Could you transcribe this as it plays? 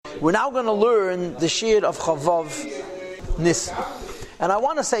We're now going to learn the Shir of Chavav Nis. And I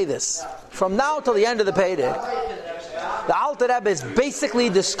want to say this. From now till the end of the Perek, the Alter Rebbe is basically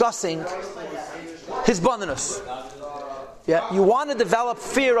discussing his bonus. Yeah, you want to develop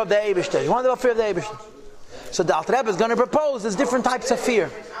fear of the Eibishter. You want to develop fear of the Eibishter. So the Alter Rebbe is going to propose there's different types of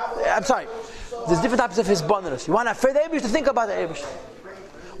fear. There's different types of his bonus. You want to fear the Eibishter, think about the Eibishter.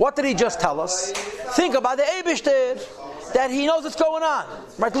 What did he just tell us? Think about the Eibishter, that he knows what's going on.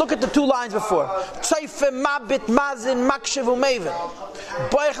 Right? Look at the two lines before.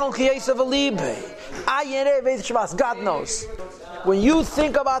 God knows. When you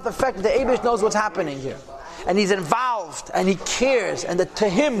think about the fact that the Eibush knows what's happening here, and he's involved, and he cares, and that to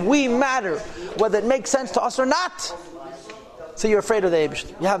him we matter, whether it makes sense to us or not, so you're afraid of the Eibush.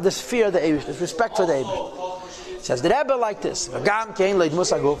 You have this fear of the Eibush, this respect for the Eibush. Says the Rebbe like this: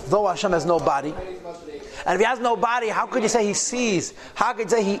 though Hashem has no body, and if he has no body, how could you say he sees? How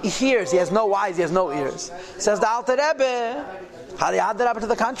could you say he hears? He has no eyes, he has no ears. Says the Alter Rebbe, how do you add the Rebbe to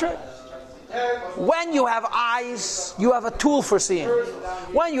the contrary? When you have eyes, you have a tool for seeing.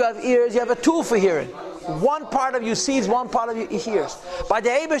 When you have ears, you have a tool for hearing. One part of you sees, one part of you hears. By the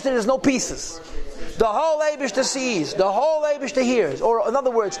Eibush, there's no pieces. The whole Eibishter sees, the whole Eibishter hears. Or in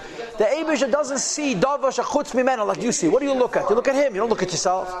other words, the Eibishter doesn't see Davash Achutz Mimeno like you see. What do you look at? You look at him, you don't look at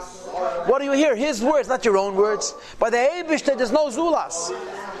yourself. What do you hear? His words, not your own words. By the Eibishter, there's no Zulas.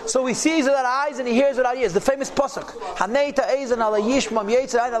 So he sees without eyes and he hears without ears. The famous pasuk, Haneita Eizan ala Yishmam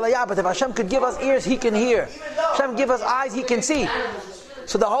Yetzirayin ala Yah. But if Hashem could give us ears, He can hear. Hashem give us eyes, He can see.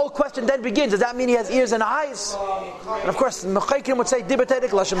 So the whole question then begins: does that mean He has ears and eyes? And of course, Mechaykim would say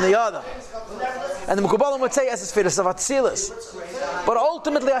Dibetedik Lashem Niyada, and the Mekubalim would say Eses Firas of Atzilis. But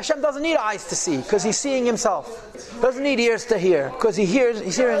ultimately, Hashem doesn't need eyes to see because He's seeing Himself. Doesn't need ears to hear because He's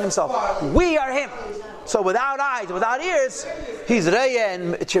hearing Himself. We are Him. So without eyes, without ears, He's Reya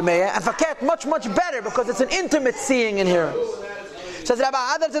and Chimeya, and Faket much better because it's an intimate seeing and hearing. Says Rabbi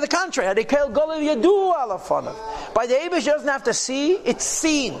Adam to the contrary. By the Eibush, doesn't have to see, it's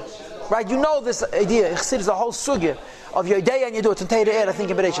seen. Right? You know this idea. Chassidus is the whole sugya of Yodeya and Yedu. It's in Teireh, I think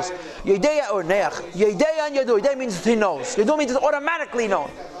in Bereshis. Yodeya or Neach. Yodeya and Yedu. Yodeya means He knows. Yedu means it's automatically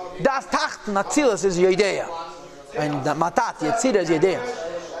known. Das Tacht Natzilus is Yodeya. And Matat, Yetzirah is Yodeya.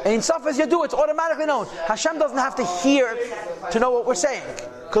 And in Saf is Yedu, it's automatically known. Hashem doesn't have to hear to know what we're saying.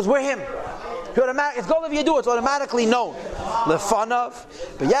 Because we're Him. It's Gol of Yedu, it's automatically known. Lefanav,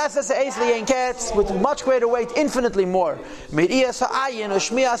 but yes, as Eisli and cats with much greater weight, infinitely more. Than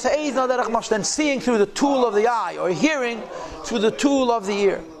seeing through the tool of the eye, or hearing through the tool of the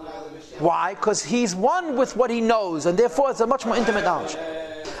ear. Why? Because He's one with what He knows, and therefore it's a much more intimate knowledge.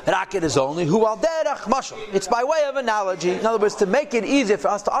 Rakit is only hu al derech mashal. It's by way of analogy. In other words, to make it easier for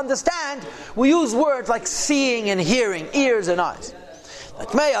us to understand, we use words like seeing and hearing, ears and eyes.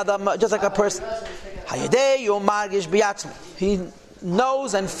 Just like a person, he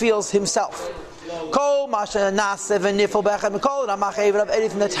knows and feels himself. Anything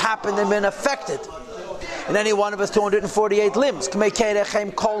that's happened and been affected in any one of his 248 limbs,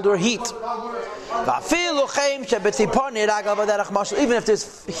 cold or heat. Even if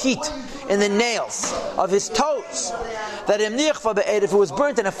there's heat in the nails of his toes, that if it was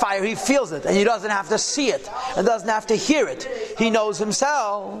burnt in a fire, he feels it, and he doesn't have to see it, and doesn't have to hear it. He knows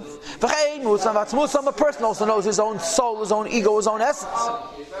himself. A person also knows his own soul, his own ego, his own essence.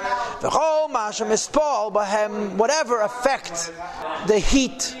 Whatever effect the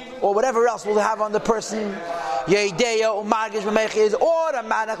heat or whatever else will have on the person, is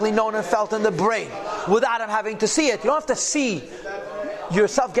automatically known and felt in the brain without him having to see it. You don't have to see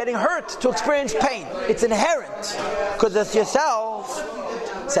yourself getting hurt to experience pain. It's inherent because it's yourself.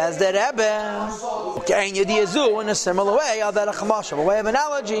 Says the Rebbe, in a similar way, a way of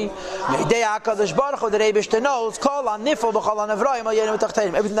analogy,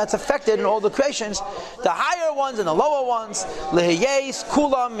 everything that's affected in all the creations, the higher ones and the lower ones,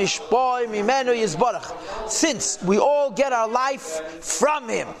 since we all get our life from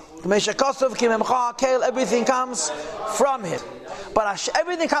Him. Everything comes from Him. But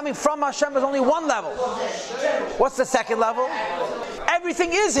everything coming from Hashem is only one level. What's the second level?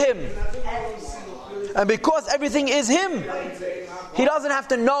 Everything is Him. And because everything is Him, He doesn't have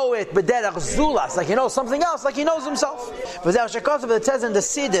to know it b'derech zulas, like He knows something else, like He knows Himself. It says in the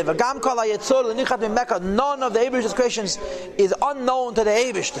Siddur, none of the Eibishter's creations is unknown to the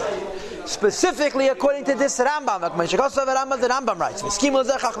Eibishter. Specifically according to this Rambam, the Rambam writes, as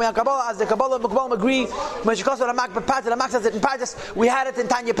the Kabbalah and Mekbalim agree, the Mak says it in Pardes, we had it in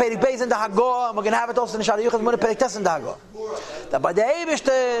Tanya Perek Beis in the Hagor, and we're going to have it also in Shara Yuchas Muna Perek Tes in the Hagor. That by the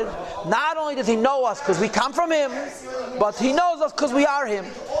Eibishter, not only does He know us because we come from Him, but He knows us because we are Him.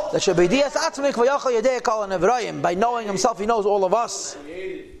 That by knowing himself, he knows all of us.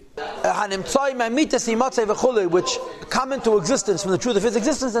 Which come into existence from the truth of his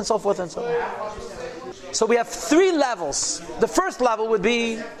existence, and so forth and so on. So we have three levels. The first level would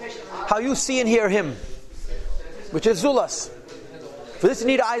be how you see and hear him, which is Zulas. For this you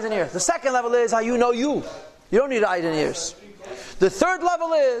need eyes and ears. The second level is how you know you. You don't need eyes and ears. The third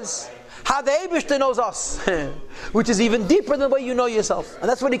level is how the Eibishter knows us, which is even deeper than the way you know yourself. And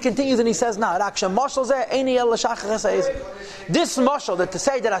that's what he continues and he says now. This mashal, that to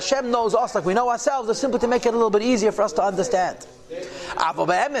say that Hashem knows us like we know ourselves, is simply to make it a little bit easier for us to understand.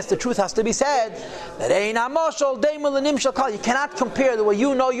 The truth has to be said that you cannot compare the way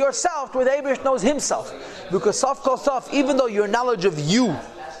you know yourself to the way the Eibishter knows himself. Because sof kol sof, even though your knowledge of you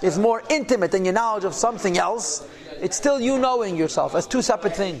is more intimate than your knowledge of something else, it's still you knowing yourself as two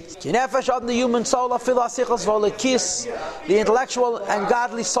separate things. The human soul, the intellectual and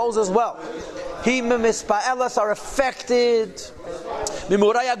godly souls as well. Are affected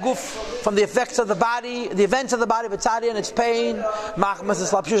from the effects of the body, the events of the body, and its pain. Because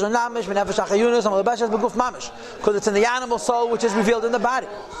it's in the animal soul which is revealed in the body.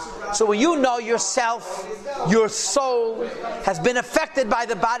 So when you know yourself, your soul has been affected by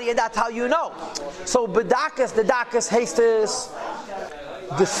the body, and that's how you know. So bedakas, the dakas, hastes,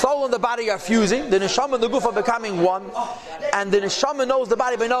 the soul and the body are fusing, the neshama and the guf are becoming one, and the neshama knows the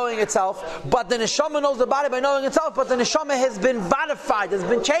body by knowing itself, but the neshama knows the body by knowing itself, but the neshama has been modified, has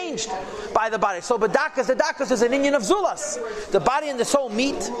been changed by the body. So bedakas, the dakas is an inyan of zulas. The body and the soul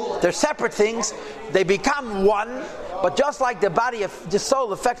meet, they're separate things, they become one. But just like the body of the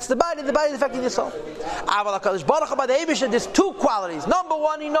soul affects the body is affecting the soul. There's two qualities. Number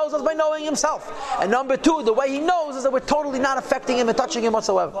one, he knows us by knowing himself. And number two, the way he knows is that we're totally not affecting him and touching him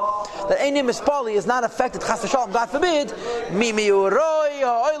whatsoever. That Einim Mispali is not affected, chas v'shalom, God forbid,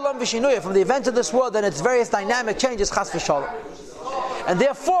 from the events of this world and its various dynamic changes, chas v'shalom. And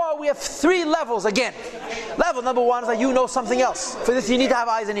therefore, we have three levels again. Level number one is that you know something else. For this, you need to have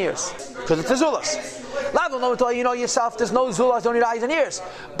eyes and ears, because it's a zulas. Level number two, you know yourself. There's no zulas, don't need eyes and ears.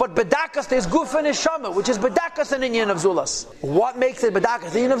 But bedakas, there's guf and neshama, which is bedakas and inyan of zulas. What makes it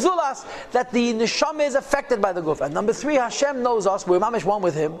bedakas, the inyan of zulas? That the neshama is affected by the guf. And number three, Hashem knows us. We're mamish one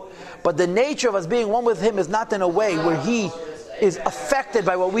with Him. But the nature of us being one with Him is not in a way where He is affected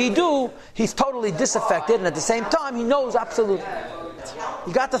by what we do. He's totally disaffected, and at the same time, He knows absolutely.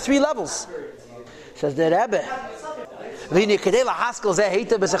 You got the three levels. Says the Rebbe. To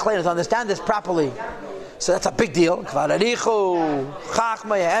understand this properly, so that's a big deal. You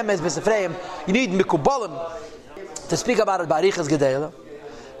need mikubalim to speak about it. Barichas Gedela.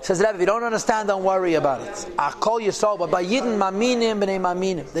 Says Rebbe, if you don't understand, don't worry about it. I call you so, but by Yidden maminim b'nei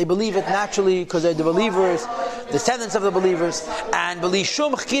maminim, they believe it naturally because they're the believers, descendants of the believers, and believe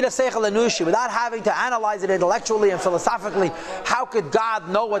shum chkira seichel enushi, without having to analyze it intellectually and philosophically. How could God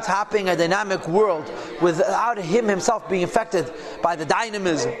know what's happening in a dynamic world without Him Himself being affected by the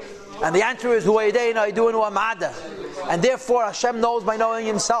dynamism? And the answer is and therefore Hashem knows by knowing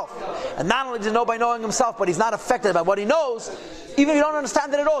Himself. And not only does He know by knowing Himself, but He's not affected by what He knows. Even if you don't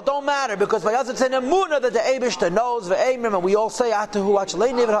understand it at all, don't matter, because by us it's an emunah that the Eibishter knows, and we all say, just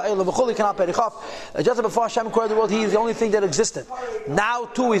before Hashem created the world, He is the only thing that existed. Now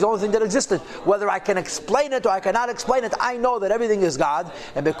too, He's the only thing that existed. Whether I can explain it or I cannot explain it, I know that everything is God,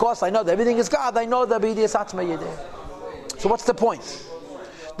 and because I know that everything is God, I know that b'yidiyas atzma yideh. So what's the point?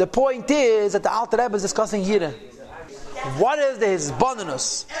 The point is that the Alter Rebbe is discussing Yireh. What is the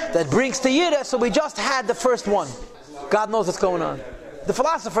hisbonenus that brings to Yireh? So we just had the first one. God knows what's going on. The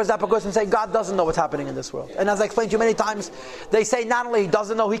philosophers that progress say God doesn't know what's happening in this world. And as I explained to you many times, they say not only He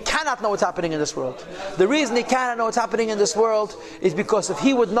doesn't know, He cannot know what's happening in this world. The reason He cannot know what's happening in this world is because if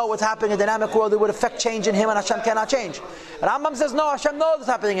He would know what's happening in the dynamic world, it would affect change in Him, and Hashem cannot change. And Rambam says, no, Hashem knows what's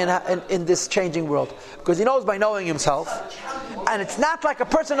happening in this changing world. Because He knows by knowing Himself. And it's not like a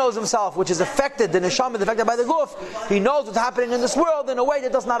person knows himself, which is affected, the neshama is affected by the guf. He knows what's happening in this world in a way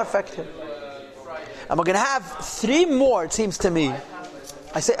that does not affect him. And we're going to have three more, it seems to me.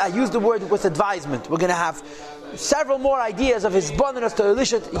 I use the word with advisement. We're going to have several more ideas of his bonus to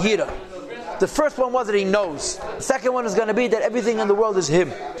elicit Yireh. The first one was that he knows. The second one is going to be that everything in the world is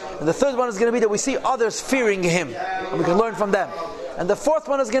him. And the third one is going to be that we see others fearing him, and we can learn from them. And the fourth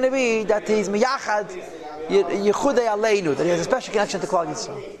one is going to be that he's miyachad yichudei aleinu, that he has a special connection to Klal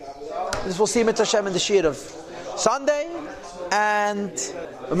Yisrael. This we'll see Mitzvah Hashem in the Shir of Sunday and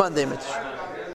Monday Mitzvah.